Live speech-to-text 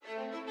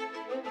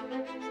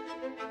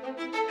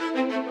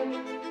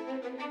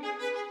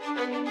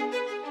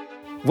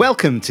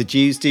Welcome to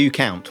Jews Do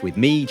Count with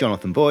me,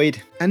 Jonathan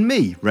Boyd. And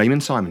me,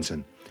 Raymond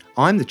Simonson.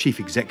 I'm the Chief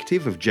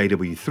Executive of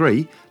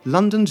JW3,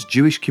 London's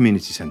Jewish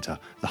Community Centre,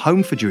 the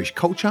home for Jewish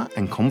culture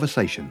and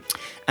conversation.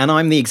 And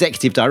I'm the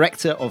Executive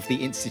Director of the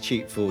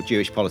Institute for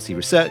Jewish Policy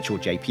Research, or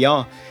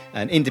JPR,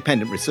 an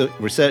independent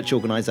research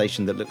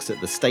organisation that looks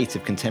at the state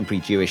of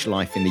contemporary Jewish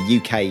life in the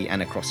UK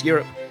and across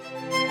Europe.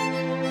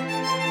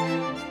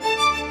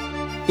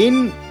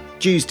 In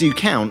Jews Do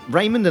Count,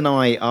 Raymond and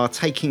I are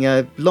taking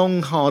a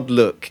long, hard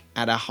look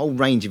at a whole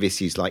range of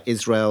issues like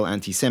Israel,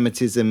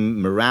 anti-Semitism,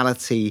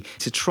 morality,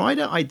 to try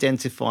to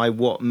identify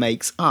what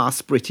makes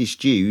us, British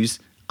Jews,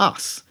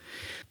 us.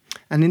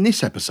 And in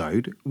this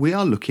episode, we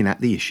are looking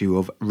at the issue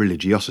of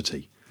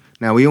religiosity.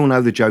 Now, we all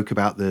know the joke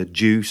about the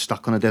Jew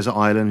stuck on a desert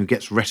island who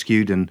gets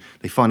rescued and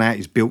they find out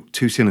he's built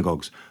two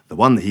synagogues, the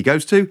one that he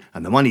goes to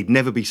and the one he'd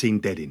never be seen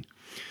dead in.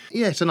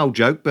 Yeah, it's an old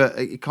joke, but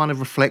it kind of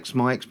reflects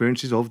my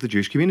experiences of the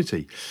Jewish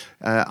community.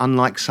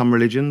 Unlike some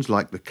religions,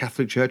 like the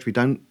Catholic Church, we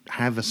don't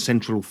have a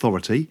central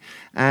authority,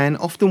 and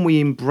often we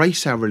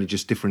embrace our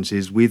religious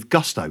differences with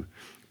gusto,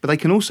 but they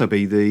can also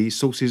be the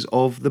sources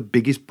of the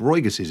biggest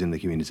broiguses in the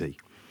community.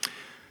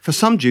 For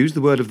some Jews,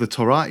 the word of the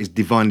Torah is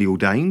divinely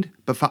ordained,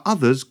 but for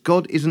others,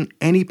 God isn't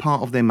any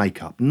part of their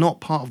makeup, not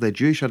part of their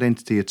Jewish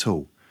identity at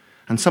all.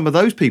 And some of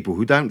those people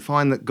who don't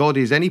find that God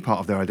is any part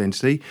of their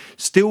identity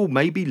still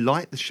maybe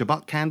light the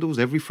Shabbat candles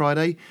every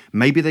Friday.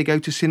 Maybe they go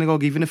to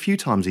synagogue even a few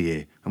times a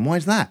year. And why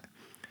is that?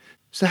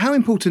 So how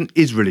important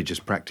is religious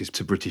practice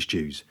to British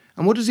Jews?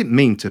 And what does it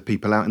mean to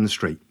people out in the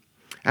street?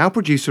 Our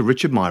producer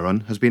Richard Myron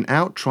has been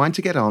out trying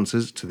to get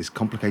answers to this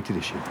complicated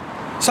issue.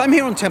 So I'm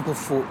here on Temple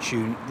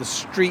Fortune, the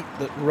street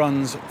that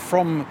runs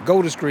from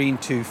Golders Green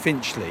to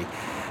Finchley.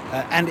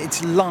 And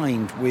it's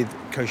lined with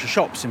kosher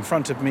shops. In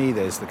front of me,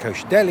 there's the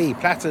kosher deli,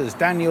 Platters,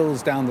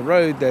 Daniel's. Down the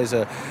road, there's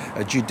a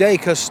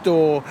Judaica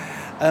store.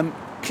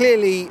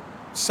 Clearly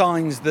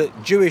signs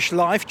that Jewish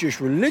life,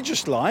 Jewish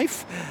religious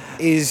life,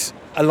 is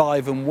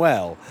alive and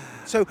well.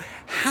 So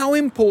how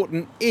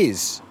important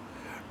is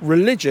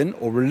religion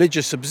or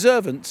religious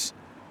observance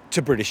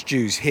to British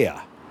Jews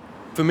here?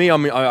 For me,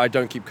 I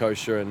don't keep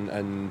kosher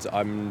and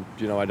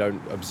I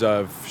don't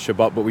observe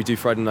Shabbat, but we do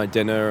Friday night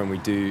dinner and we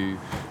do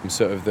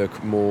sort of the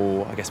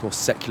more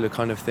secular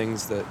kind of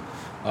things that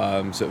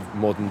sort of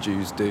modern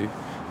Jews do.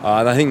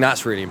 And I think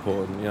that's really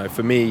important.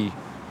 For me,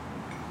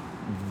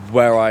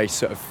 where I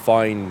sort of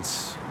find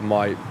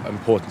my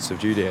importance of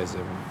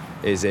Judaism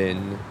is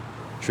in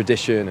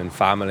tradition and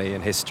family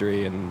and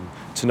history, and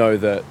to know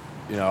that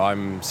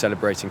I'm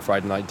celebrating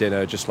Friday night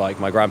dinner just like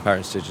my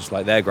grandparents did, just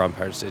like their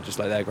grandparents did, just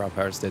like their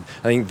grandparents did.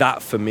 I think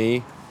that, for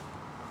me,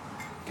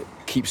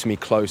 keeps me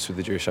close with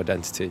the Jewish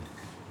identity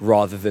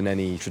rather than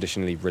any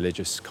traditionally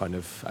religious kind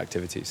of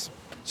activities.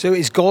 So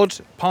is God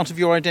part of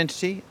your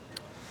identity?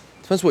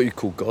 Depends what you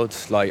call God.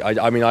 Like,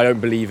 I mean, I don't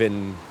believe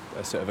in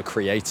a sort of a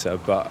creator,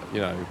 but,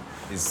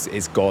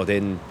 is God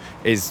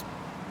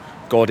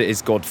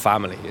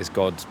family? Is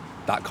God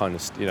that kind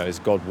of, is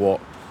God what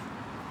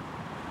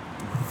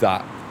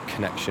that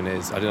connection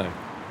is? I don't know.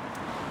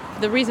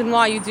 The reason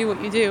why you do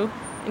what you do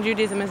in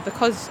Judaism is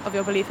because of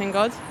your belief in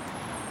God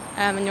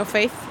and your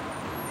faith.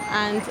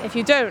 And if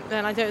you don't,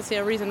 then I don't see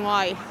a reason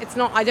why. It's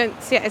not. I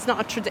don't see it. It's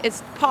not a.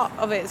 It's part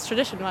of it. It's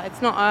tradition, but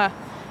it's not a.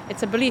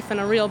 It's a belief and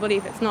a real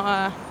belief. It's not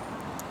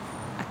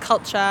a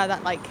culture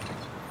that like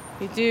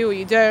you do or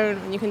you don't,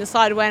 and you can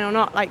decide when or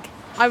not. Like,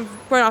 I've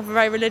grown up a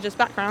very religious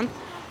background,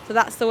 so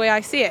that's the way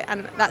I see it,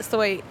 and that's the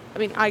way. I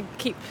mean, I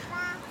keep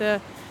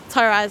the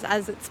Torah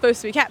as it's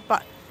supposed to be kept,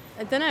 but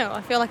I don't know,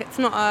 I feel like it's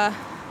not a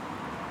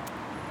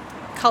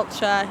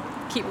culture,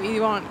 keep what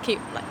you want, keep,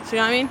 like, do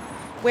you know what I mean?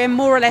 We're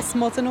more or less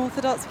modern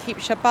Orthodox, keep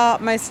Shabbat,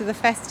 most of the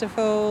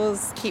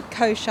festivals, keep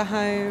kosher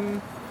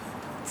home,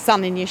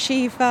 son in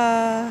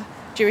yeshiva,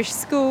 Jewish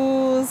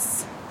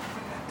schools.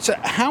 So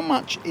how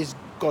much is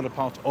God a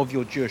part of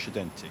your Jewish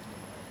identity?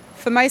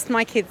 For most of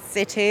my kids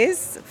it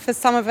is. For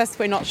some of us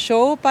we're not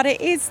sure, but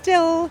it is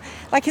still,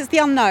 like, it's the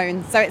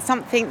unknown. So it's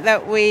something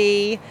that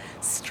we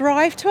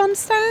strive to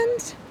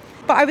understand.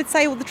 But I would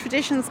say all the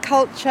traditions,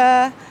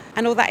 culture,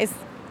 and all that is,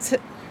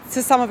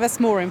 to some of us,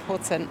 more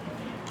important.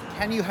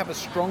 Can you have a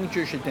strong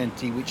Jewish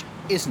identity which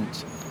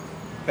isn't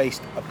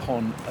based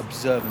upon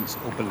observance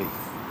or belief?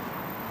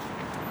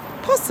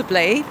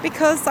 Possibly,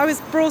 because I was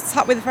brought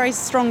up with a very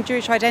strong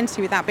Jewish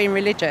identity without being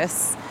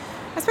religious.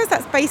 I suppose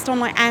that's based on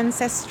like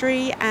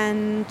ancestry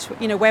and,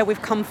 where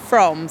we've come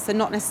from, so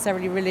not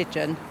necessarily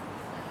religion.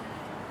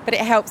 But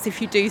it helps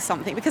if you do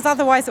something, because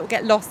otherwise it will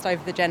get lost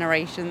over the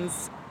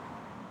generations.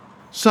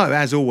 So,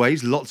 as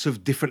always, lots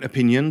of different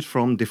opinions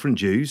from different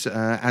Jews,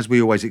 as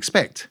we always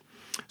expect.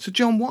 So,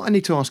 John, what I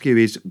need to ask you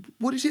is,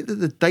 what is it that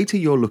the data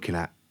you're looking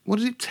at, what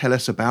does it tell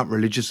us about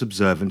religious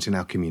observance in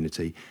our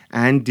community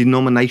and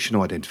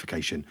denominational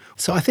identification?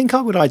 So I think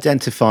I would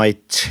identify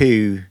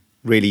two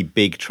really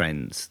big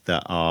trends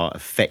that are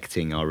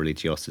affecting our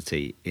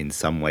religiosity in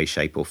some way,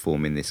 shape or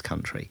form in this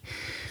country.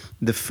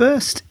 The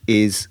first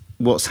is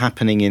what's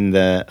happening in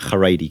the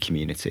Haredi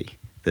community.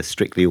 the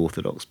strictly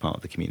Orthodox part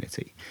of the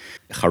community.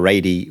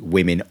 Haredi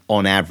women,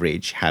 on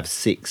average, have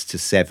 6 to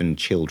 7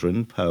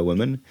 children per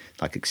woman,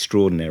 like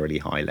extraordinarily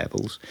high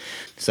levels.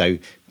 So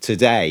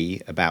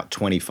today, about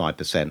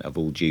 25% of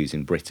all Jews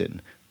in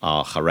Britain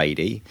are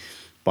Haredi.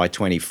 By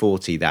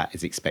 2040, that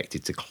is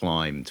expected to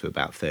climb to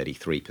about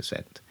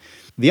 33%.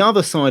 The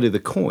other side of the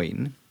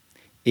coin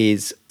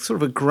is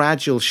sort of a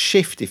gradual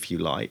shift, if you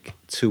like,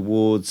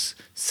 towards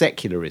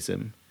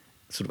secularism,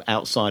 sort of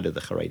outside of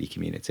the Haredi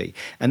community.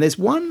 And there's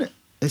one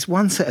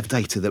set of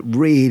data that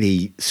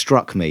really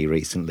struck me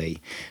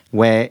recently,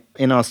 where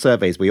in our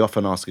surveys we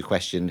often ask a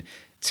question,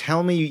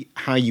 tell me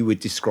how you would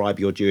describe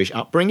your Jewish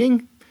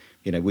upbringing.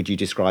 You know, would you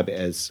describe it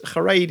as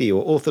Haredi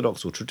or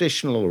Orthodox or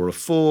traditional or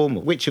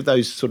Reform? Which of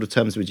those sort of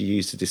terms would you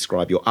use to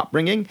describe your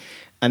upbringing?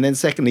 And then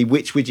secondly,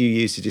 which would you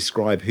use to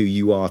describe who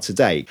you are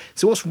today?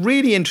 So what's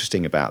really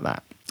interesting about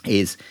that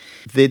is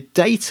the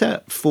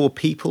data for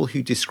people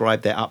who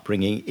describe their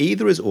upbringing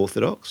either as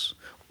Orthodox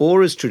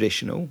or as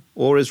traditional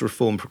or as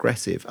Reform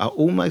progressive are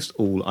almost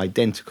all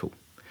identical.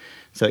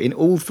 So in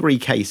all three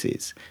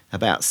cases,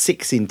 about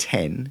 6 in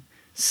 10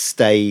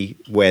 stay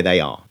where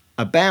they are.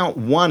 About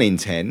 1 in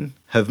 10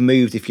 have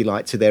moved, if you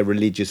like, to their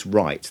religious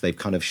right. They've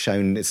kind of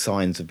shown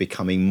signs of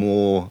becoming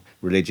more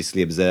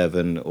religiously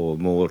observant or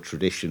more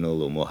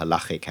traditional or more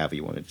halachic, however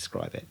you want to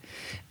describe it.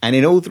 And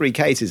in all three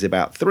cases,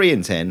 about 3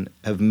 in 10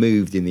 have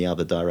moved in the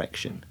other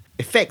direction.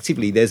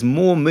 Effectively, there's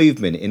more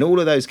movement in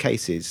all of those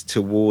cases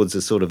towards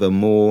a sort of a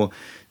more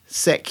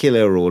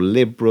secular or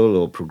liberal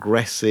or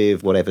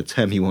progressive, whatever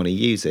term you want to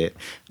use it,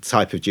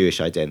 type of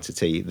Jewish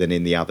identity than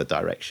in the other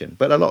direction.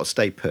 But a lot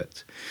stay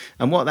put.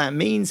 And what that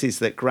means is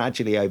that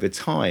gradually over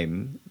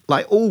time,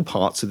 like all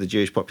parts of the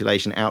Jewish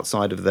population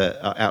outside of the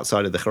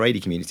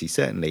Haredi community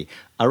certainly,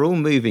 are all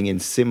moving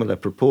in similar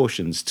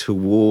proportions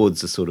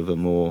towards a sort of a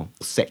more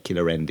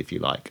secular end, if you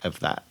like, of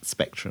that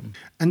spectrum.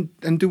 And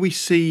do we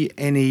see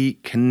any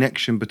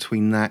connection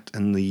between that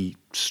and the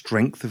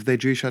strength of their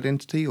Jewish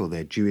identity or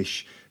their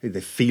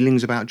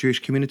feelings about Jewish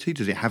community?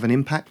 Does it have an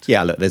impact?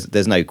 Yeah, look,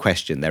 there's no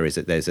question. There's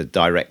a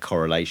direct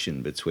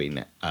correlation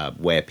between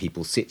where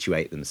people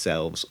situate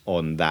themselves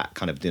on that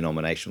kind of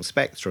denominational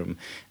spectrum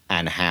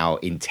and how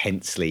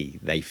intensely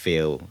they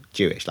feel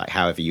Jewish. Like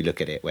however you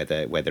look at it,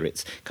 whether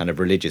it's kind of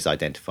religious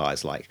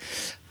identifiers like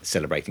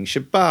celebrating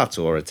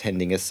Shabbat or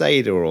attending a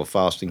Seder or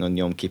fasting on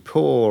Yom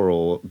Kippur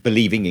or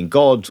believing in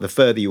God. The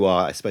further you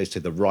are, I suppose,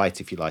 to the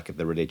right, if you like, of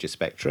the religious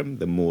spectrum,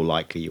 the more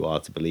likely you are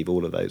to believe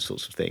all of those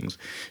sorts of things.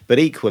 But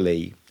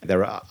equally,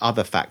 there are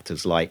other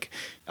factors like,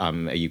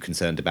 are you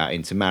concerned about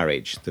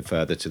intermarriage? The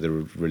further to the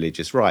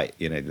religious right,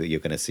 you know,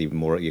 you're going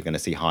to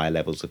see higher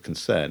levels of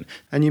concern.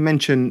 And you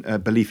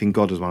mentioned belief in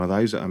God as one of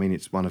those. I mean,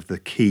 it's one of the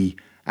key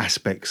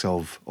aspects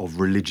of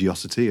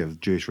religiosity,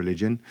 of Jewish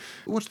religion.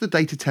 What's the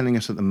data telling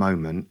us at the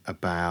moment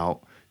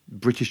about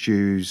British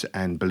Jews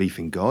and belief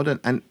in God?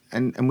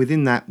 And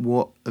within that,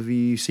 what have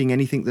you seen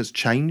anything that's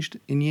changed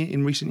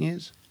in recent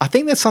years? I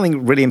think there's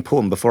something really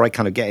important before I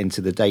kind of get into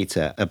the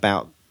data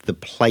about the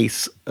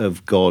place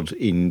of God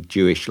in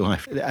Jewish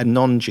life.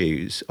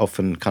 Non-Jews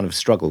often kind of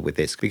struggle with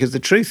this because the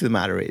truth of the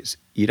matter is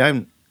you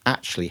don't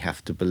actually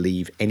have to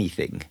believe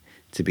anything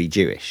to be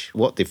Jewish.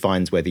 What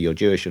defines whether you're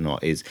Jewish or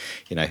not is,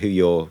 you know, who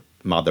your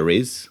mother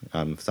is.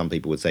 Some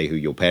people would say who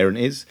your parent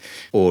is,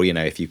 or, you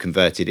know, if you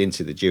converted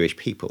into the Jewish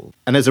people.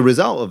 And as a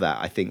result of that,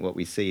 I think what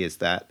we see is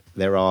that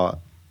there are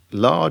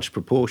large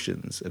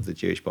proportions of the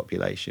Jewish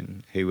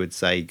population who would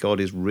say God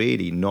is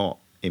really not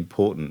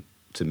important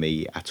to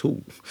me at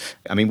all.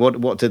 I mean,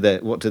 what do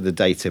the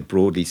data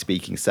broadly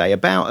speaking say?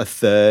 About a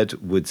third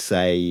would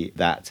say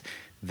that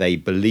they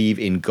believe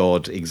in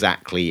God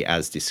exactly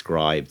as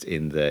described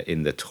in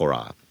the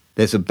Torah.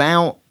 There's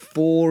about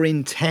 4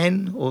 in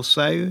 10 or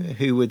so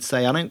who would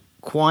say, I don't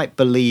quite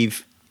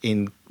believe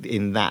in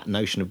that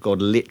notion of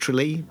God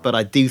literally, but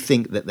I do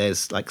think that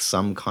there's like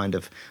some kind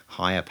of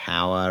higher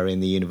power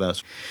in the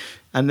universe.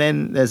 And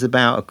then there's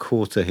about a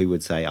quarter who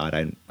would say, I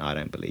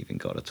don't believe in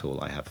God at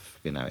all.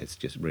 It's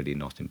just really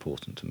not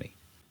important to me.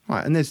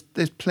 Right, and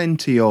there's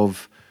plenty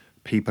of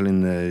people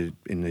in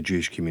the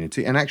Jewish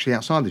community, and actually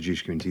outside the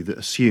Jewish community, that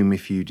assume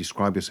if you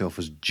describe yourself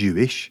as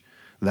Jewish,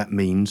 that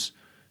means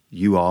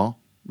you are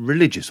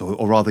religious,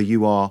 or rather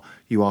you are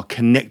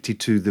connected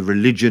to the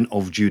religion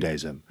of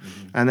Judaism.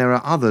 Mm-hmm. And there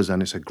are others,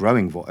 and it's a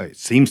growing voice, it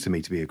seems to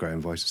me to be a growing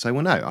voice, to say,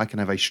 well, no, I can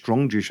have a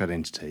strong Jewish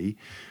identity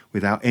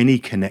without any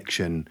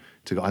connection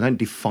to God. I don't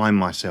define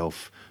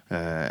myself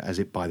as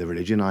it by the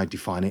religion. I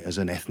define it as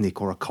an ethnic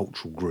or a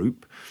cultural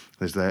group.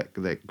 There's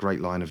that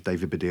great line of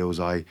David Baddiel's,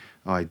 I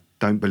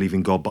don't believe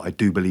in God, but I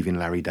do believe in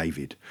Larry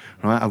David.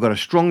 Right? I've got a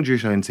strong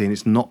Jewish identity, and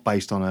it's not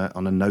based on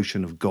a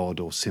notion of God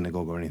or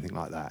synagogue or anything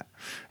like that.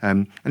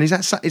 And is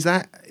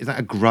that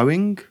a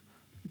growing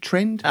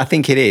trend? I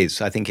think it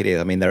is. I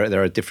mean,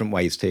 there are different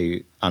ways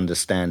to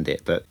understand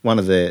it, but one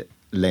of the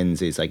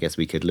lenses I guess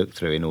we could look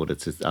through in order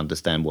to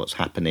understand what's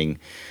happening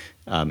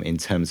in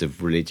terms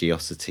of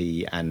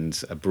religiosity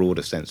and a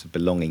broader sense of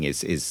belonging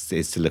is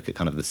to look at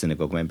kind of the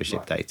synagogue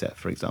membership data,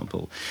 for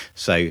example.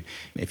 So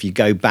if you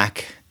go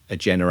back a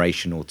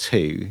generation or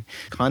two,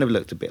 kind of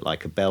looked a bit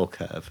like a bell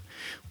curve,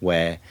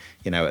 where,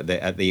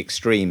 at the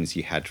extremes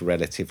you had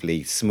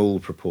relatively small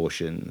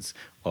proportions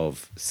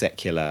of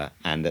secular,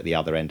 and at the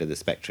other end of the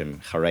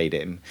spectrum,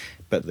 Haredim.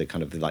 But the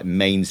kind of like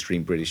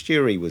mainstream British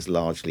Jewry was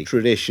largely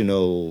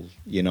traditional,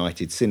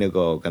 United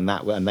Synagogue, and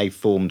they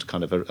formed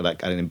kind of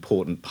an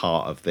important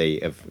part of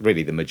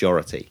really the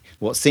majority.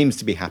 What seems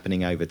to be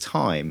happening over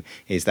time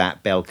is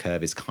that bell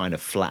curve is kind of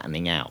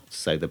flattening out.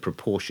 So the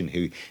proportion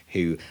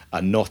who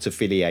are not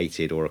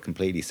affiliated or are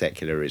completely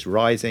secular is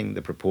rising.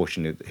 The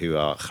proportion who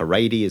are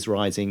Haredi is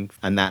rising,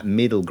 and that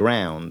middle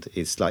ground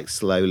is like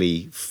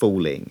slowly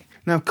falling.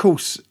 Now, of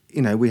course,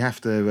 we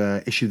have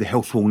to issue the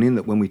health warning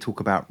that when we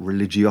talk about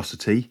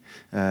religiosity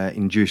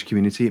in Jewish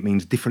community, it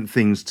means different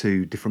things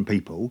to different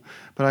people.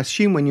 But I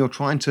assume when you're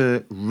trying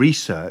to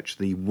research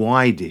the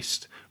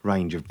widest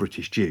range of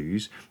British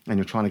Jews and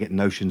you're trying to get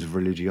notions of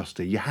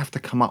religiosity, you have to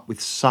come up with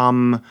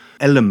some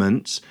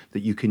elements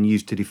that you can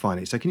use to define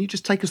it. So can you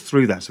just take us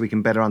through that so we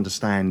can better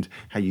understand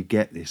how you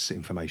get this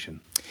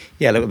information?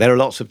 Yeah, look, there are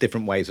lots of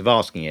different ways of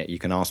asking it. You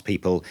can ask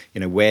people,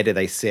 where do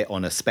they sit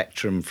on a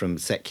spectrum from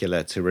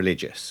secular to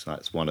religious?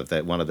 That's one of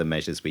the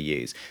measures we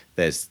use.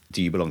 There's,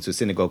 do you belong to a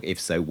synagogue? If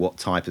so, what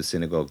type of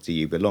synagogue do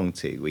you belong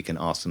to? We can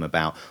ask them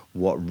about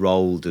what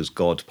role does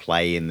God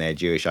play in their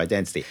Jewish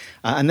identity.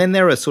 And then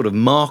there are sort of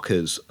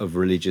markers of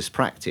religious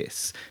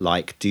practice,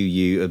 like do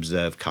you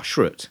observe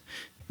kashrut?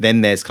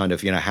 Then there's kind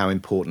of, how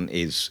important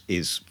is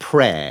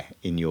prayer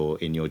in your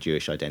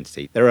Jewish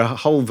identity. There are a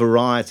whole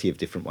variety of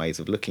different ways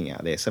of looking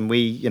at this, and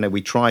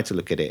we try to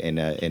look at it in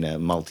a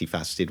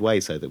multifaceted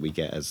way so that we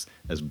get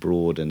as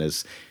broad and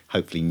as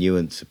hopefully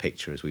nuanced a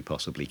picture as we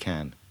possibly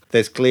can.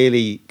 There's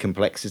clearly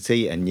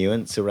complexity and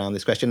nuance around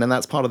this question, and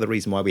that's part of the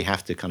reason why we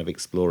have to kind of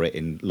explore it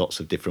in lots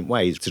of different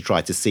ways to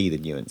try to see the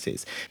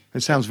nuances. It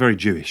sounds very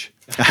Jewish.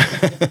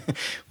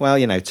 Well,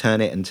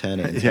 turn it and turn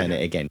it and turn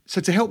it again.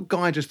 So to help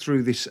guide us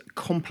through this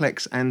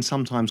complex and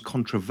sometimes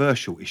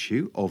controversial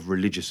issue of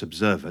religious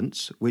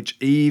observance, which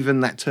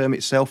even that term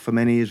itself for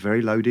many is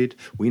very loaded,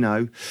 we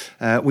know,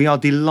 we are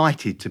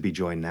delighted to be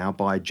joined now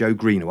by Jo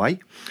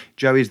Greenaway.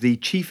 Jo is the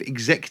Chief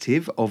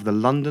Executive of the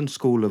London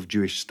School of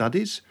Jewish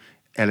Studies,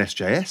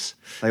 LSJS.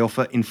 They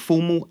offer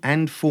informal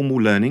and formal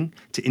learning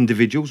to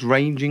individuals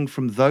ranging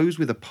from those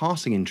with a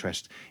passing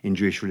interest in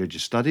Jewish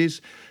religious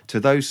studies to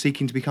those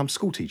seeking to become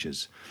school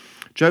teachers.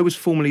 Jo was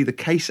formerly the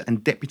Case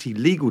and Deputy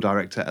Legal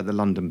Director at the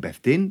London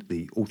Beth Din,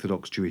 the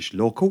Orthodox Jewish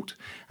Law Court,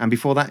 and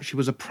before that she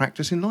was a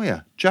practicing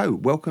lawyer. Jo,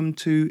 welcome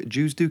to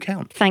Jews Do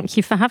Count. Thank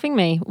you for having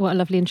me. What a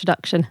lovely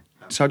introduction.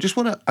 So I just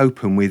want to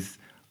open with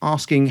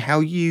asking how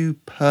you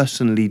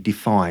personally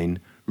define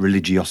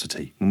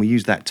religiosity. When we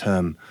use that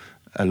term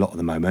a lot at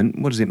the moment,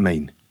 what does it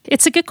mean?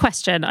 It's a good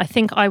question. I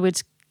think I would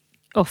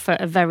offer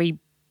a very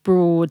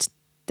broad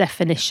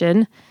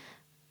definition.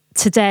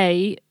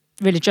 Today,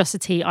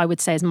 religiosity, I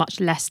would say, is much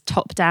less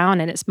top-down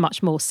and it's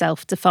much more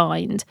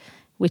self-defined,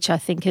 which I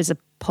think is a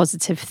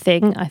positive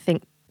thing. I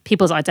think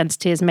people's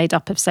identity is made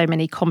up of so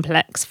many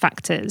complex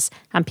factors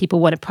and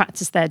people want to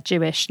practice their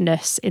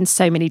Jewishness in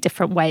so many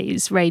different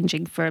ways,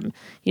 ranging from,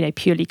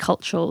 purely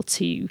cultural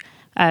to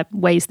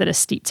ways that are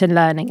steeped in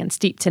learning and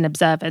steeped in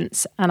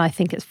observance. And I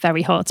think it's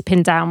very hard to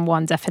pin down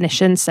one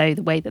definition. So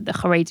the way that the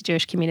Haredi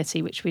Jewish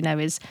community, which we know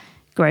is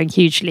growing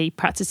hugely,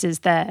 practices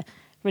their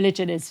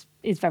religion is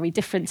very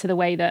different to the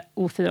way that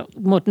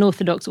modern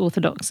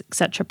Orthodox,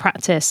 etc.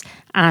 practice,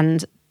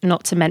 and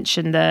not to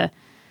mention the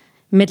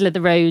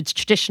middle-of-the-road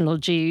traditional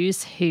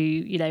Jews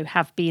who,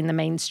 have been the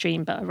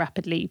mainstream but are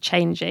rapidly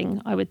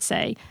changing, I would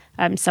say.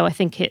 So I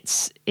think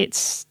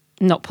it's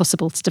not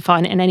possible to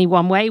define it in any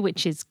one way,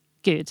 which is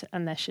good,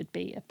 and there should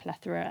be a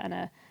plethora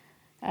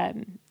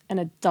and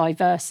a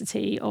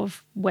diversity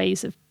of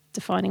ways of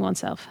defining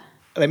oneself.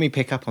 Let me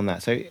pick up on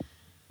that. So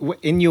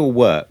in your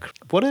work,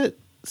 what are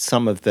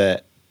some of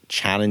the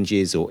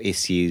challenges or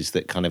issues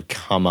that kind of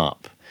come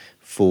up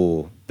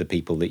for the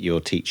people that you're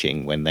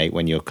teaching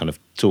when you're kind of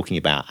talking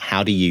about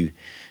how do you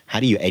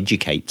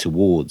educate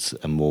towards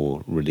a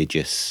more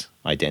religious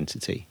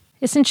identity?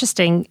 It's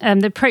interesting.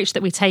 The approach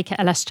that we take at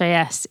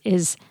LSJS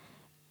is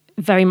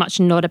very much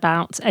not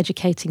about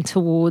educating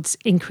towards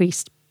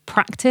increased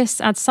practice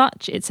as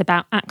such. It's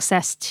about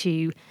access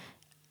to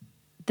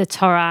the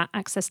Torah,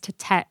 access to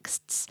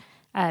texts,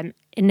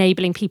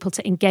 enabling people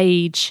to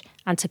engage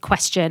and to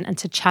question and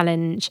to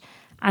challenge.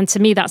 And to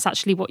me, that's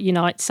actually what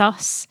unites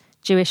us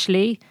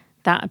Jewishly,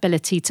 that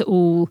ability to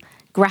all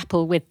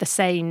grapple with the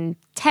same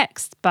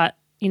text, but,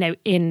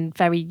 in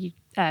very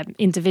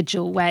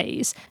individual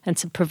ways, and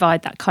to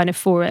provide that kind of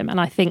forum. And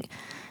I think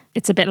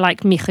it's a bit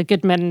like Micha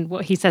Goodman,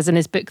 what he says in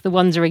his book, The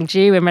Wandering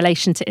Jew, in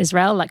relation to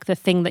Israel. Like, the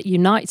thing that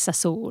unites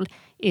us all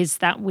is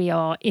that we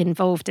are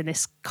involved in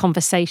this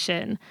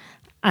conversation.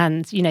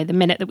 And, the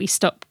minute that we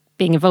stop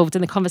being involved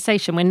in the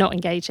conversation, we're not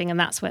engaging, and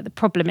that's where the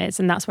problem is,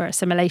 and that's where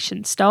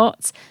assimilation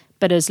starts.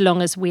 But as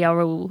long as we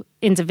are all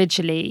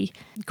individually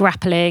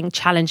grappling,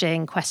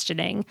 challenging,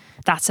 questioning,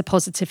 that's a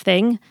positive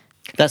thing.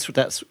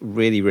 That's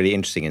really, really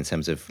interesting in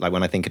terms of, like,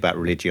 when I think about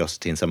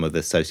religiosity and some of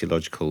the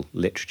sociological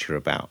literature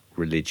about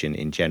religion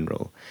in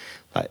general,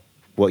 like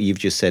what you've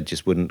just said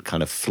just wouldn't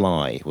kind of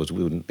fly,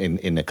 wouldn't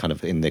in the kind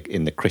of in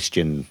the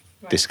Christian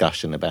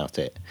discussion about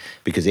it,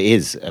 because it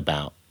is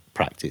about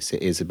practice,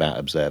 it is about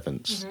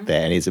observance,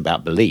 there, and it is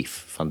about belief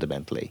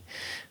fundamentally.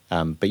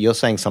 But you're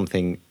saying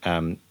something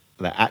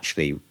that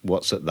actually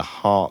what's at the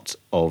heart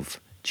of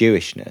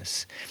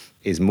Jewishness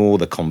is more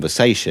the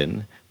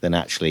conversation than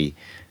actually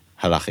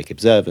halachic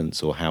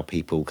observance, or how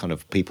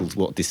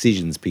what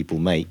decisions people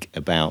make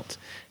about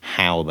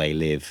how they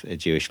live a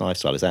Jewish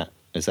lifestyle. Is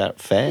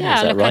that fair? Yeah,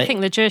 is that look, right? I think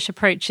the Jewish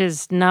approach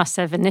is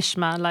na'aseh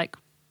v'nishma, like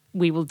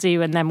we will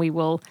do and then we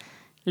will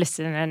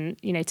listen.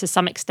 And, to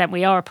some extent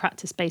we are a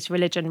practice-based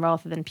religion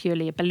rather than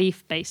purely a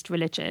belief-based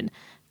religion.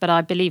 But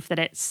I believe that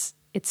it's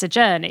a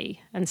journey.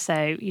 And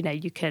so,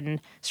 you can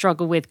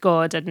struggle with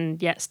God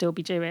and yet still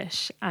be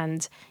Jewish.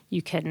 And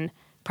you can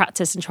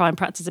practice and try and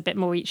practice a bit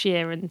more each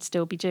year and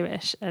still be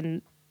Jewish.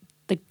 And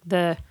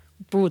the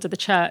broader the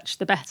church,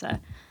 the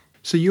better.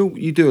 So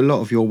you do a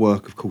lot of your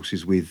work, of course,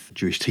 is with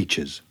Jewish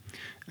teachers.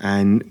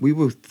 And we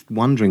were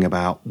wondering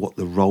about what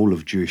the role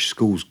of Jewish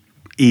schools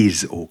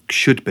is or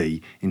should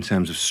be in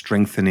terms of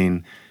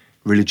strengthening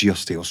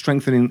religiosity or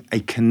strengthening a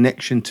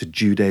connection to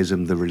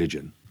Judaism, the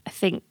religion. I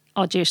think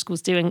our Jewish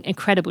schools do an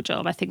incredible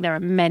job. I think there are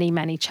many,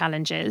 many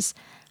challenges.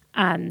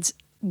 And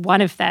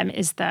one of them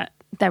is that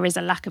there is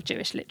a lack of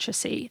Jewish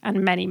literacy,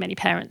 and many, many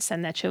parents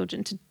send their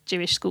children to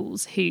Jewish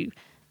schools who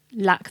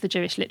lack the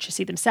Jewish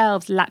literacy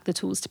themselves, lack the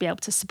tools to be able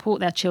to support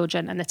their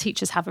children, and the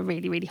teachers have a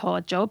really, really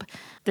hard job.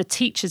 The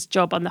teacher's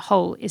job on the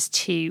whole is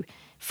to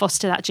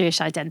foster that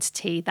Jewish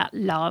identity, that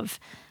love,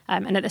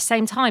 and at the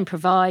same time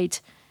provide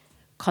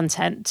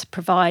content,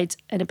 provide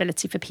an able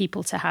for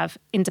people to have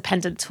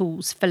independent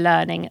tools for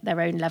learning at their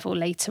own level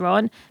later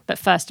on. But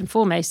first and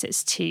foremost,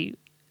 it's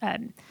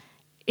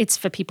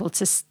for people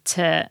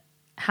to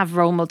have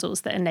role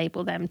models that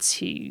enable them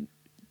to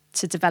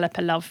develop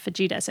a love for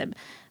Judaism.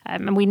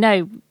 And we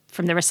know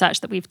from the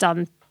research that we've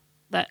done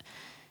that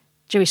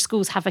Jewish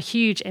schools have a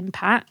huge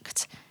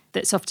impact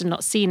that's often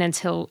not seen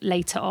until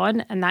later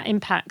on. And that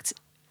impact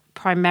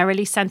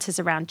primarily centres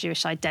around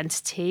Jewish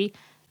identity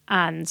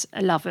and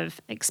a love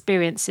of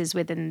experiences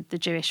within the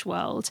Jewish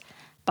world.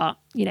 But,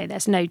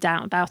 there's no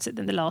doubt about it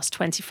that in the last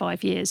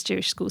 25 years,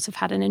 Jewish schools have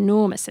had an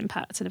enormous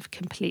impact and have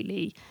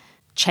completely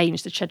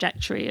changed the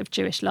trajectory of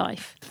Jewish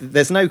life.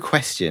 There's no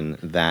question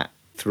that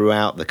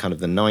throughout the kind of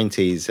the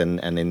 90s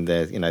and in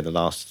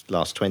the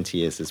last 20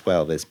 years as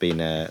well, there's been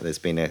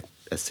a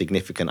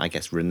significant, I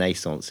guess,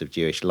 renaissance of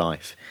Jewish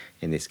life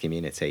in this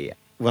community.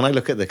 When I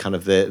look at the kind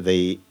of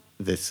the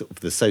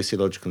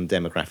sociological and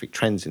demographic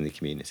trends in the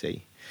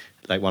community,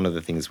 like one of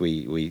the things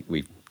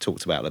we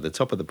talked about at the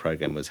top of the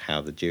program was how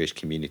the Jewish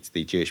community,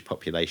 the Jewish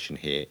population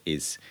here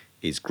is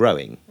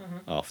growing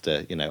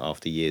after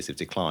years of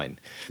decline.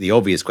 The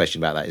obvious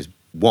question about that is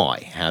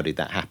why? How did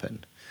that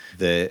happen?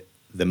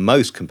 The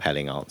most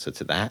compelling answer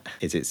to that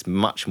is it's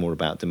much more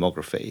about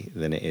demography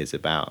than it is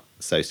about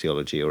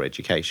sociology or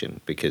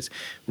education, because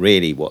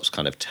really what's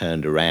kind of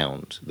turned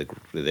around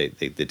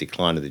the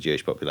decline of the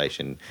Jewish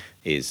population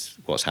is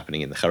what's happening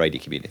in the Haredi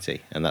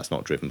community, and that's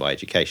not driven by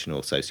education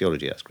or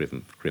sociology, that's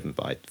driven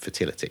by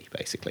fertility,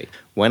 basically.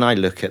 When I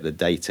look at the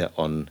data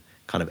on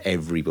kind of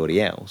everybody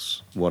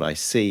else, what I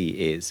see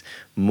is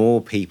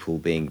more people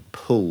being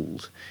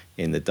pulled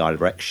in the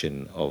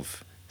direction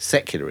of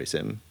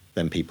secularism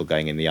than people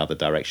going in the other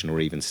direction or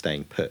even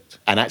staying put.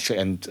 And actually,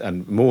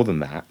 and more than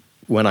that,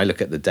 when I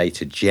look at the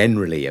data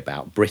generally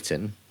about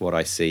Britain, what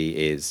I see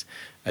is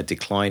a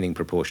declining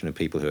proportion of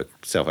people who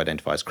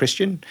self-identify as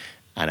Christian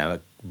and a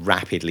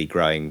rapidly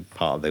growing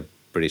part of the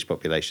British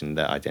population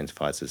that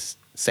identifies as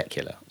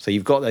secular. So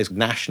you've got those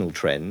national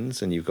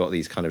trends and you've got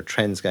these kind of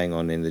trends going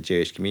on in the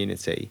Jewish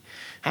community.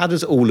 How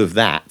does all of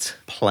that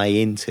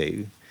play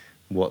into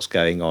what's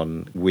going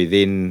on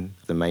within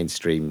the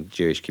mainstream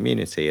Jewish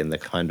community and the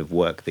kind of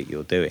work that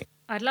you're doing?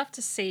 I'd love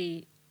to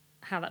see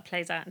how that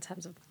plays out in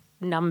terms of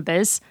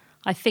numbers.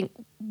 I think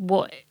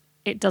what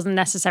it doesn't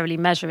necessarily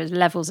measure is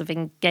levels of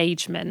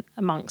engagement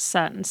amongst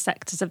certain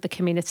sectors of the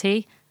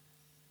community.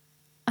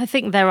 I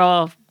think there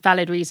are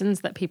valid reasons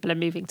that people are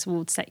moving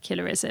towards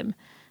secularism,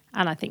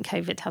 and I think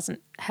COVID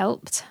hasn't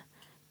helped.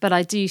 But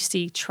I do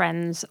see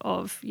trends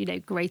of,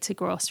 greater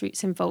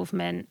grassroots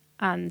involvement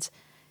and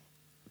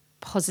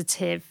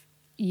positive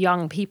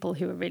young people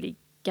who are really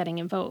getting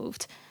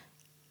involved.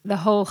 The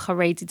whole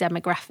Haredi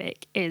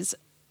demographic is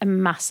a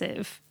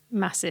massive,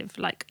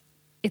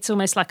 it's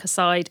almost like a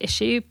side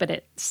issue, but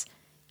it's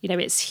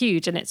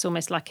huge, and it's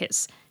almost like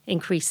it's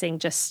increasing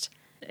just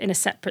in a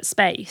separate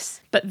space.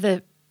 But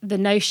the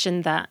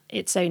notion that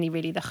it's only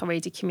really the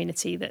Haredi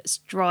community that's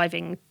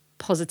driving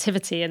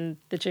positivity in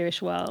the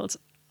Jewish world,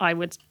 I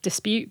would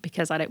dispute,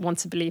 because I don't want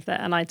to believe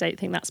that, and I don't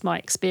think that's my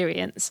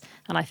experience.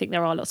 And I think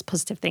there are lots of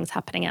positive things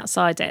happening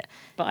outside it.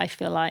 But I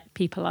feel like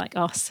people like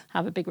us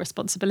have a big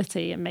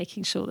responsibility in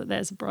making sure that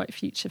there's a bright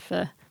future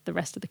for the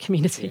rest of the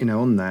community.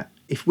 On that,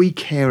 if we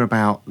care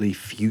about the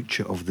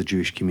future of the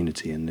Jewish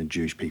community and the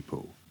Jewish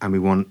people, and we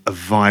want a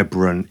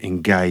vibrant,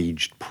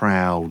 engaged,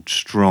 proud,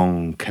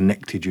 strong,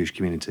 connected Jewish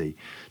community,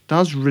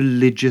 does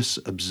religious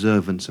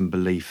observance and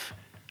belief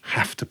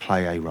have to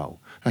play a role?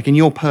 Like, in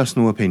your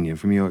personal opinion,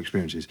 from your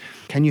experiences,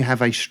 can you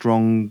have a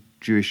strong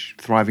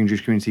thriving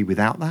Jewish community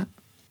without that?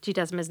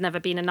 Judaism has never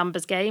been a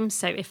numbers game,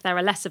 so if there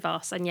are less of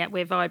us and yet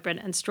we're vibrant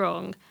and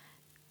strong,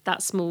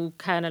 that small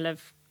kernel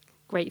of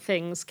great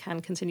things can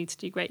continue to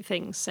do great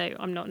things. So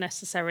I'm not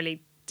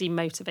necessarily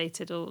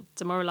demotivated or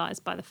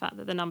demoralised by the fact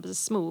that the numbers are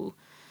small.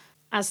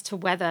 As to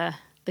whether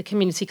the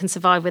community can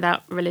survive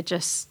without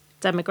religious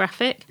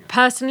demographic,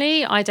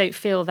 personally, I don't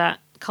feel that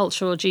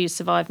cultural Jews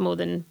survive more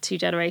than 2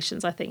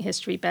 generations. I think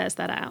history bears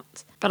that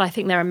out. But I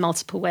think there are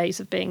multiple ways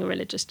of being a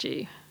religious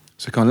Jew.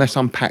 So, Con, let's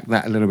unpack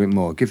that a little bit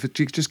more.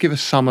 Just give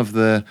us some of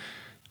the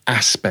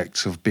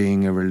aspects of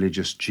being a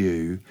religious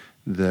Jew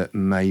that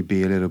may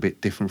be a little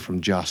bit different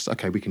from just,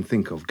 okay, we can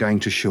think of going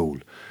to shul,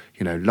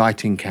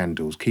 lighting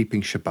candles,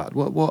 keeping Shabbat.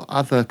 What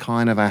other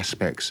kind of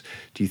aspects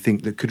do you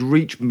think that could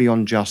reach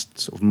beyond just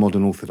sort of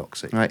modern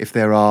orthodoxy? Right? If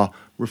there are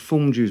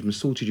Reform Jews,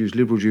 Masorti Jews,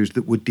 liberal Jews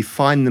that would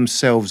define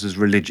themselves as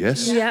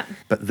religious,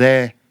 but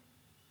their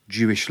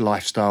Jewish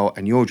lifestyle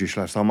and your Jewish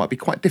lifestyle might be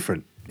quite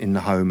different in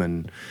the home.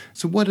 And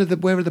so where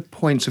are the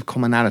points of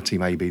commonality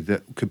maybe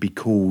that could be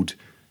called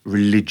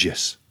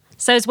religious?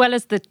 So as well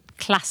as the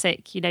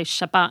classic,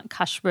 Shabbat,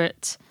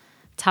 Kashrut,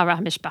 Tara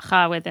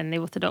HaMishpacha within the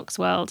Orthodox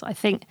world, I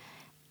think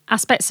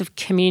aspects of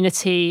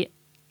community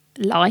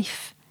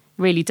life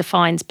really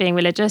defines being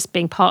religious,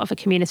 being part of a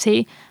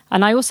community.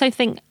 And I also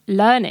think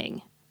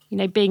learning,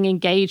 being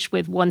engaged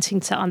with wanting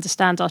to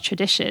understand our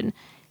tradition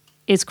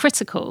is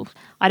critical.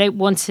 I don't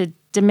want to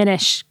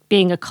diminish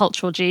being a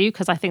cultural Jew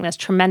because I think there's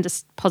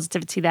tremendous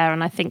positivity there,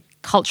 and I think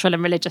cultural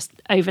and religious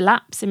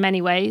overlaps in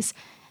many ways.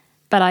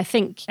 But I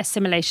think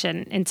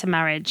assimilation into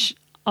marriage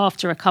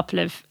after a couple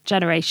of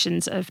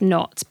generations of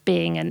not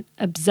being an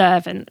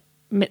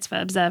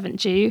mitzvah observant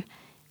Jew,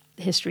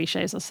 history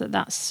shows us that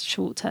that's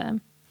short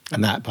term.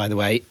 And that, by the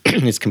way,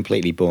 is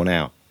completely borne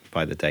out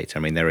by the data.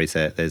 I mean,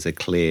 there's a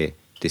clear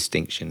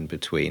distinction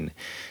between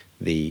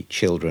the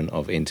children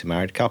of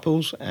intermarried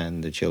couples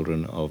and the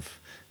children of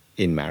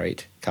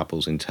in-married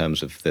couples in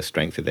terms of the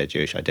strength of their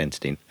Jewish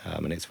identity.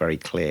 And it's very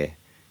clear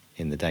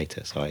in the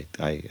data. So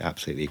I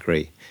absolutely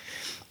agree.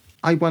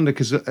 I wonder,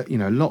 because, a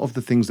lot of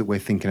the things that we're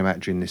thinking about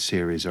during this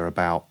series are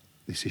about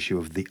this issue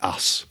of the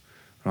us,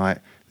 right?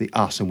 The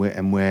us,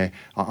 and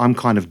I'm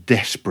kind of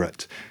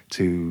desperate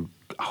to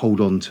hold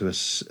on to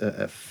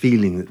a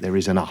feeling that there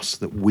is an us,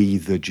 that we,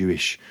 the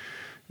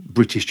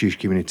British Jewish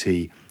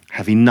community,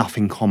 have enough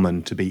in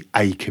common to be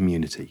a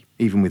community,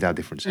 even with our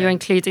differences. You're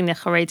including the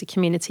Haredi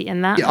community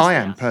in that? Yeah, I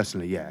am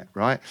personally, yeah,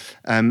 right?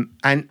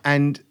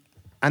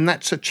 And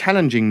that's a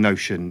challenging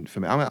notion for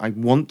me. I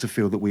want to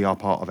feel that we are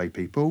part of a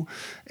people,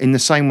 in the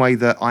same way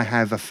that I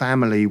have a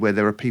family where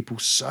there are people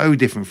so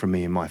different from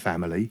me in my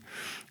family,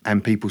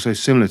 and people so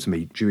similar to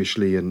me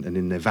Jewishly and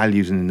in their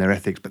values and in their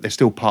ethics, but they're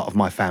still part of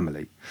my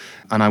family.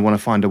 And I want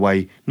to find a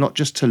way not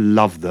just to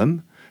love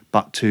them,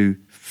 but to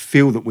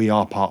feel that we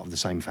are part of the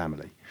same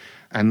family,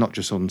 and not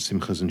just on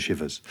simchas and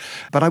shivas.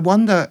 But I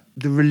wonder,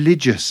 the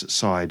religious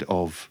side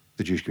of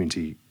the Jewish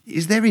community,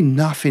 is there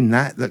enough in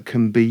that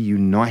can be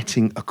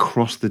uniting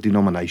across the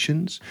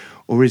denominations?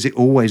 Or is it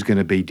always going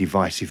to be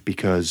divisive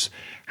because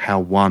how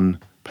one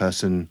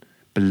person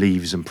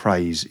believes and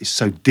prays is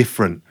so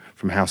different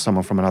from how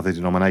someone from another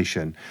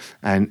denomination?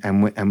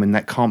 And when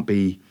that can't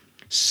be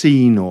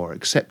seen or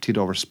accepted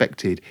or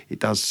respected, it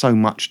does so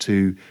much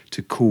to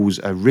cause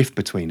a rift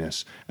between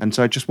us. And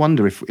so I just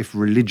wonder if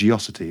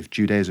religiosity, if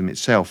Judaism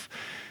itself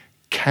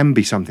can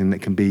be something that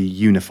can be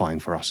unifying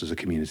for us as a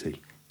community.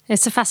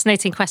 It's a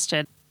fascinating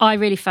question. I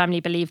really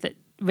firmly believe that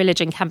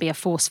religion can be a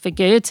force for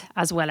good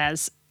as well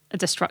as a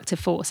destructive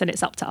force, and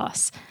it's up to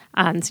us.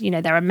 And,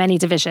 there are many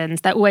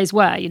divisions. There always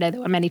were. There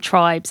were many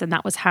tribes, and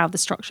that was how the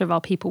structure of our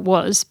people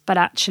was. But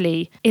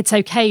actually, it's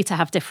okay to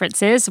have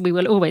differences. We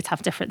will always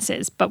have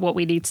differences. But what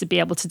we need to be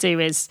able to do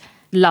is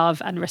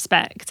love and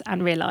respect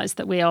and realise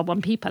that we are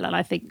one people. And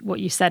I think what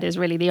you said is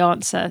really the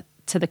answer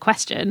to the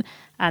question,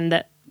 and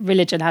that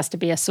religion has to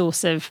be a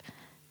source of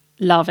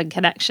love and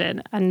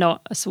connection, and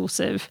not a source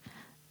of,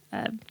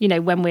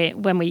 when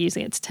we're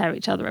using it to tear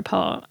each other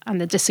apart,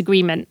 and the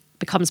disagreement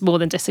becomes more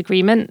than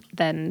disagreement,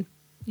 then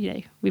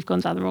we've gone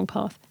down the wrong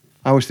path.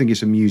 I always think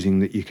it's amusing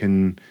that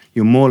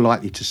you're more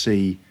likely to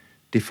see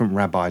different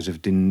rabbis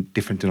of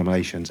different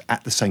denominations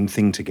at the same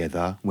thing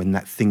together when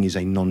that thing is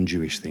a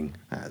non-Jewish thing,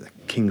 the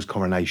king's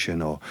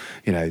coronation, or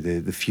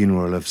the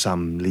funeral of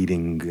some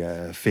leading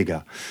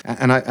figure.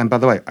 And by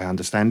the way, I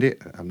understand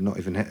it. I'm not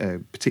even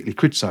particularly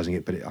criticising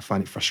it, but I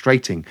find it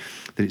frustrating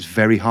that it's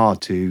very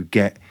hard to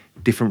get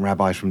different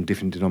rabbis from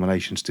different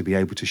denominations to be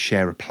able to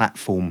share a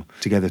platform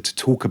together to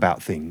talk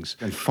about things.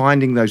 And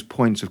finding those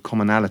points of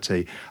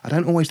commonality, I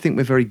don't always think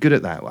we're very good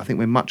at that. I think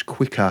we're much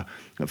quicker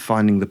at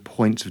finding the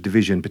points of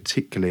division,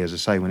 particularly, as I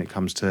say, when it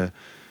comes to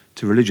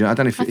to religion. I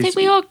don't know if I think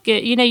we are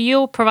good. You know,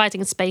 you're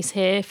providing space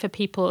here for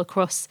people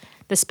across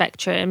the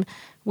spectrum.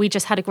 We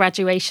just had a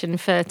graduation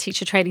for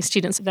teacher training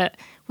students that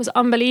was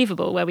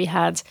unbelievable, where we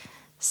had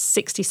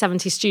 60,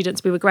 70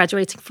 students. We were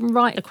graduating from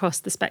right across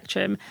the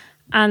spectrum.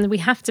 And we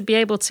have to be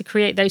able to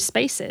create those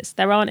spaces.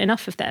 There aren't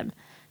enough of them.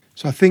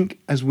 So I think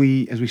as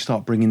we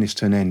start bringing this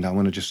to an end, I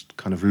want to just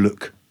kind of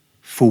look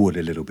forward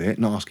a little bit,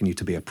 not asking you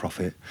to be a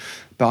prophet.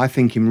 But I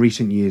think in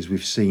recent years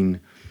we've seen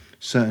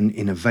certain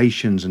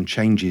innovations and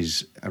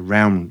changes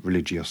around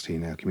religiosity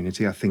in our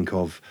community. I think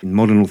of, in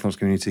modern Orthodox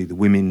community, the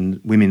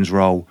women's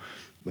role,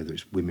 whether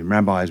it's women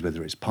rabbis,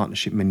 whether it's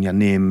partnership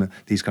minyanim,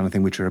 these kind of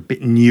things, which are a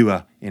bit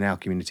newer in our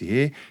community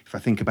here. If I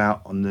think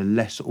about on the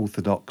less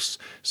Orthodox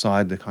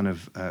side, the kind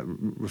of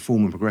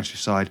reform and progressive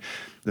side,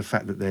 the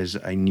fact that there's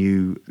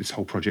this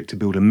whole project to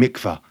build a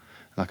mikveh.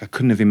 Like, I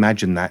couldn't have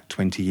imagined that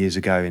 20 years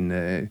ago in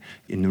the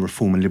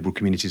reform and liberal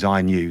communities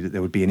I knew, that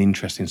there would be an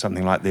interest in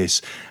something like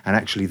this. And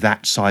actually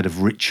that side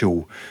of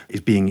ritual is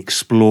being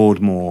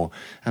explored more.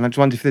 And I just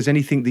wonder if there's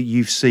anything that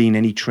you've seen,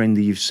 any trend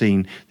that you've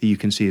seen that you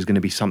can see is going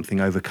to be something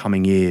over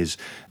coming years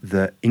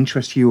that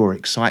interests you or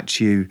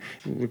excites you,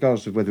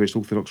 regardless of whether it's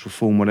Orthodox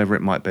reform, whatever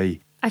it might be.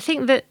 I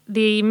think that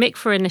the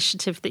mikveh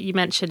initiative that you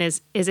mentioned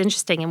is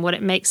interesting, and what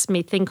it makes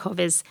me think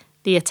of is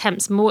the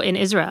attempts more in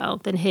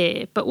Israel than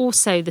here, but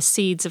also the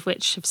seeds of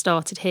which have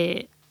started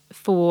here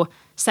for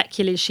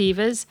secular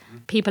yeshivas,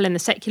 people in the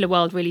secular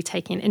world really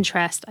taking an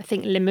interest. I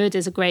think Limud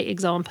is a great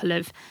example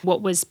of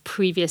what was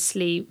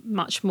previously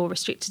much more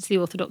restricted to the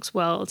Orthodox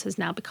world has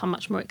now become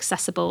much more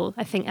accessible.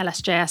 I think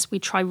LSJS, we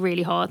try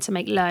really hard to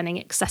make learning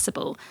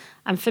accessible.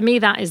 And for me,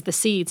 that is the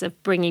seeds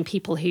of bringing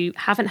people who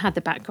haven't had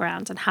the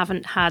background and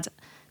haven't had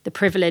the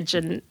privilege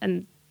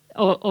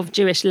of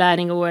Jewish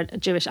learning or a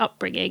Jewish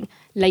upbringing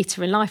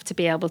later in life to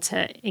be able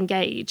to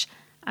engage.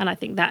 And I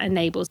think that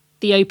enables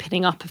the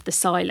opening up of the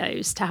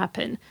silos to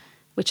happen,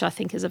 which I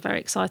think is a very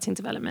exciting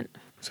development.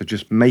 So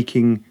just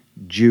making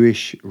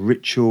Jewish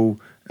ritual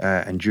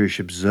and Jewish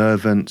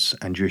observance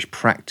and Jewish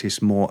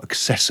practice more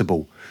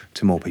accessible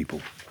to more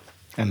people.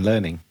 And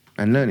learning.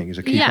 And learning is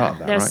a key part of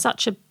that, there's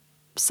right?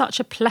 such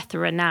a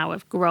plethora now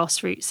of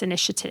grassroots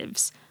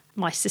initiatives.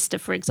 My sister,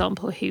 for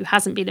example, who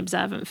hasn't been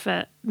observant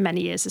for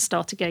many years, has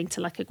started going to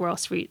like a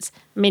grassroots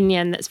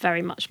minyan that's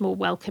very much more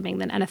welcoming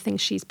than anything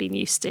she's been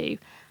used to.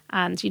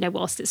 And, you know,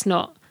 whilst it's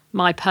not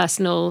my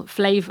personal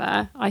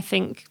flavour, I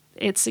think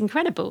it's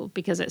incredible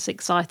because it's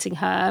exciting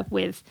her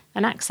with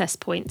an access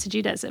point to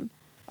Judaism.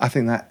 I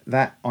think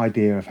that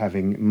idea of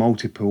having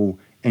multiple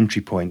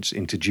entry points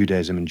into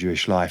Judaism and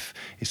Jewish life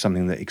is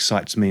something that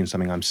excites me and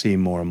something I'm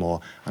seeing more and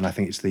more. And I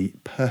think it's the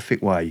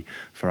perfect way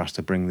for us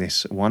to bring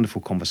this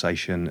wonderful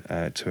conversation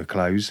to a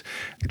close.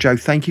 Joe,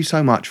 thank you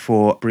so much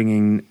for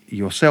bringing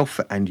yourself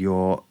and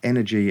your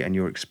energy and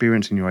your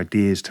experience and your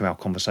ideas to our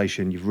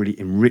conversation. You've really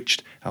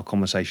enriched our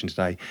conversation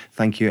today.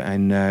 Thank you,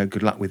 and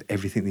good luck with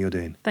everything that you're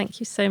doing. Thank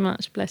you so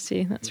much. Bless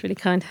you. That's really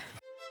kind.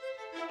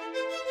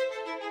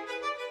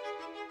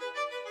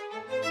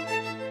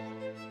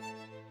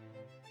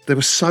 There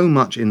was so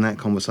much in that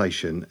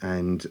conversation,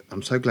 and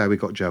I'm so glad we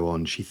got Jo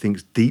on. She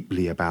thinks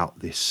deeply about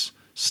this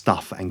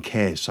stuff and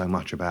cares so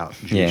much about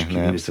Jewish community.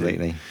 No,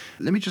 absolutely.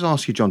 Let me just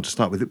ask you, Jon, to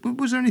start with.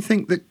 Was there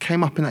anything that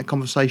came up in that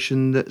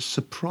conversation that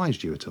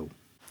surprised you at all?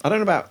 I don't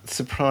know about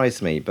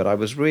surprised me, but I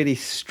was really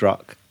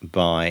struck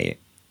by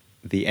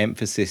the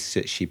emphasis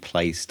that she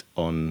placed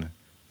on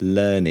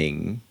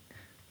learning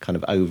kind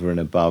of over and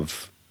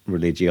above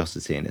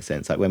religiosity, in a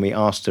sense. Like when we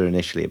asked her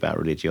initially about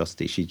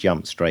religiosity, she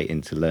jumped straight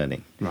into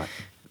learning. Right.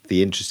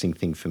 The interesting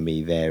thing for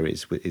me there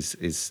is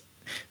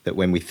that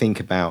when we think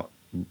about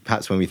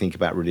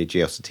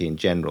religiosity in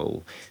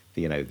general,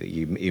 you know, that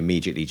you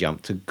immediately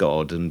jump to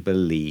God and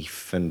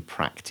belief and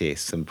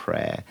practice and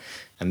prayer,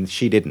 and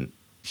she didn't.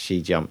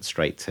 She jumped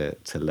straight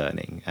to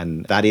learning,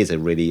 and that is a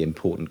really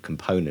important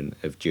component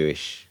of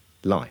Jewish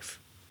life.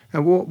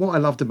 And what I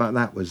loved about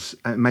that was,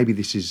 maybe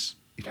this is,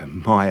 you know,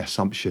 my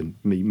assumption,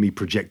 me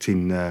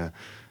projecting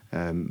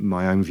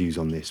my own views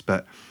on this,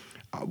 but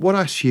what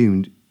I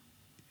assumed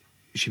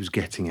she was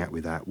getting at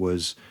with that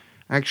was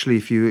actually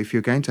if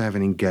you're going to have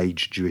an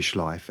engaged Jewish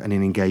life and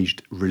an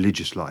engaged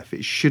religious life,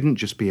 it shouldn't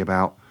just be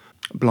about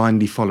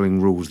blindly following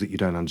rules that you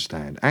don't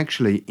understand.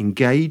 Actually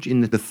engage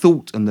in the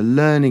thought and the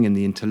learning and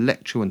the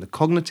intellectual and the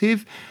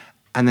cognitive,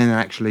 and then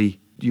actually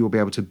you'll be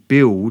able to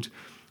build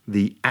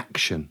the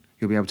action.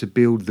 You'll be able to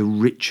build the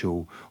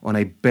ritual on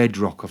a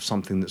bedrock of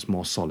something that's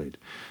more solid.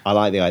 I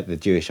like the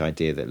Jewish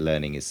idea that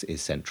learning is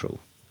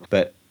central.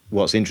 But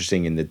what's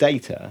interesting in the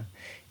data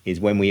is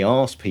when we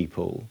ask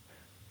people,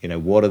 you know,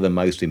 what are the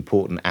most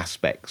important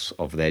aspects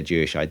of their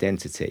Jewish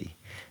identity,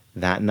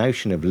 that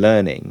notion of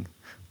learning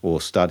or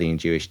studying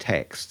Jewish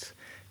texts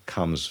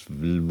comes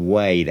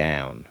way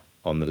down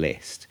on the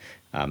list.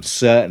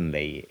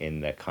 Certainly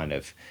in the kind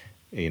of,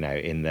 you know,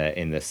 in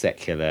the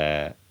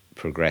secular,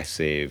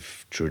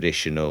 progressive,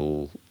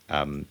 traditional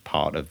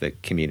part of the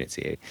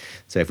community.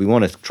 So if we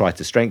want to try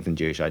to strengthen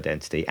Jewish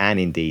identity and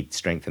indeed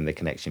strengthen the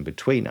connection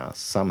between us,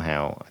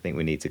 somehow I think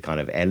we need to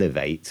kind of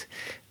elevate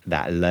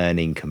that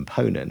learning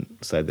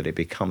component so that it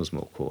becomes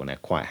more core. Now,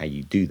 quite how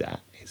you do that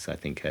is, I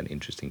think, an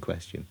interesting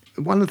question.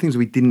 One of the things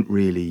we didn't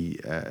really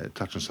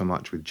touch on so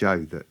much with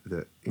Joe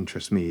that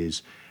interests me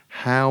is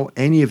how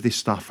any of this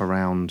stuff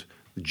around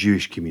the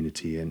Jewish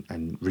community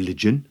and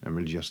religion and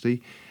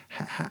religiosity,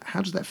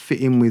 how does that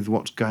fit in with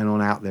what's going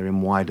on out there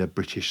in wider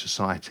British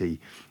society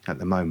at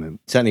the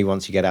moment? Certainly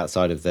once you get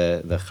outside of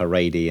the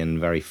Haredi and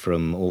very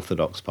frum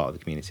Orthodox part of the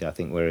community, I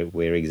think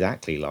we're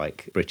exactly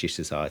like British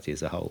society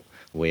as a whole.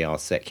 We are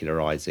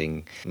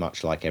secularising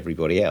much like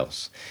everybody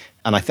else.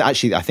 And I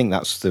think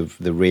that's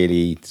the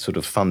really sort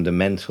of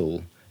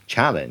fundamental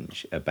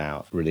challenge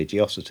about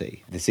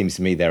religiosity. It seems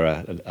to me there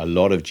are a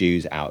lot of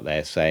Jews out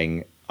there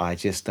saying, I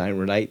just don't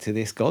relate to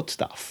this God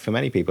stuff. For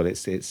many people,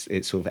 it's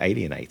sort of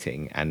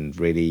alienating and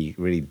really,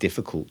 really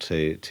difficult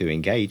to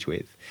engage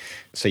with.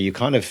 So you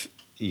kind of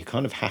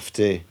have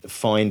to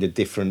find a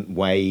different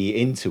way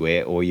into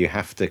it, or you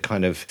have to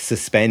kind of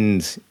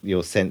suspend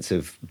your sense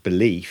of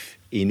belief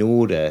in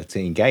order to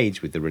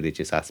engage with the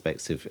religious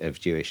aspects of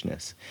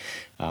Jewishness.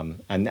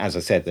 And as I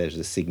said, there's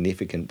a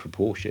significant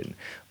proportion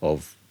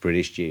of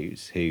British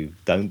Jews who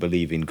don't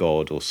believe in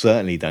God, or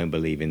certainly don't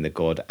believe in the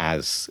God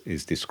as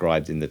is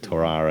described in the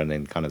Torah and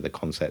in kind of the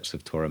concepts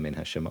of Torah min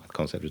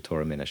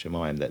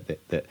hashamayim,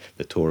 that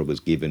the Torah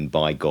was given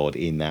by God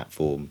in that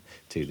form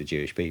to the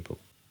Jewish people.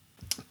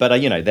 But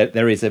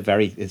there is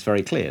it's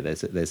very clear.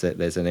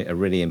 There's a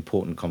really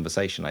important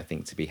conversation, I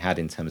think, to be had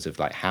in terms of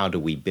like, how do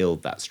we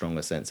build that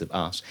stronger sense of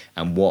us,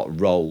 and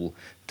what role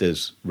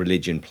does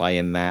religion play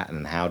in that,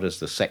 and how does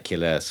the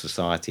secular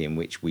society in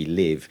which we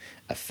live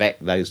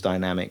affect those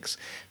dynamics?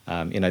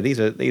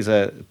 These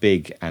are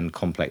big and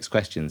complex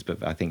questions,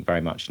 but I think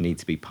very much need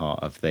to be part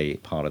of the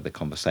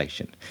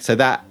conversation. So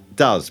that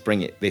does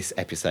bring this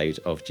episode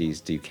of Jews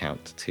Do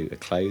Count to a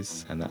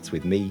close, and that's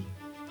with me,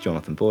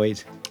 Jonathan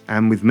Boyd.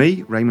 And with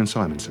me, Raymond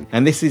Simonson.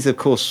 And this is, of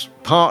course,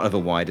 part of a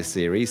wider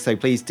series, so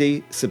please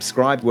do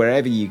subscribe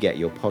wherever you get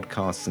your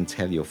podcasts and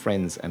tell your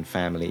friends and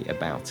family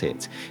about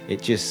it.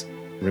 It just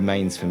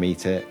remains for me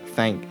to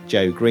thank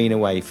Jo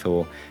Greenaway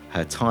for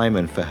her time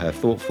and for her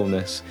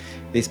thoughtfulness.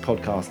 This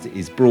podcast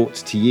is brought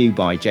to you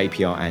by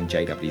JPR and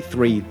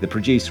JW3. The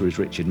producer is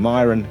Richard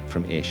Myron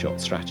from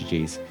Earshot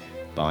Strategies.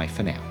 Bye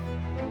for now.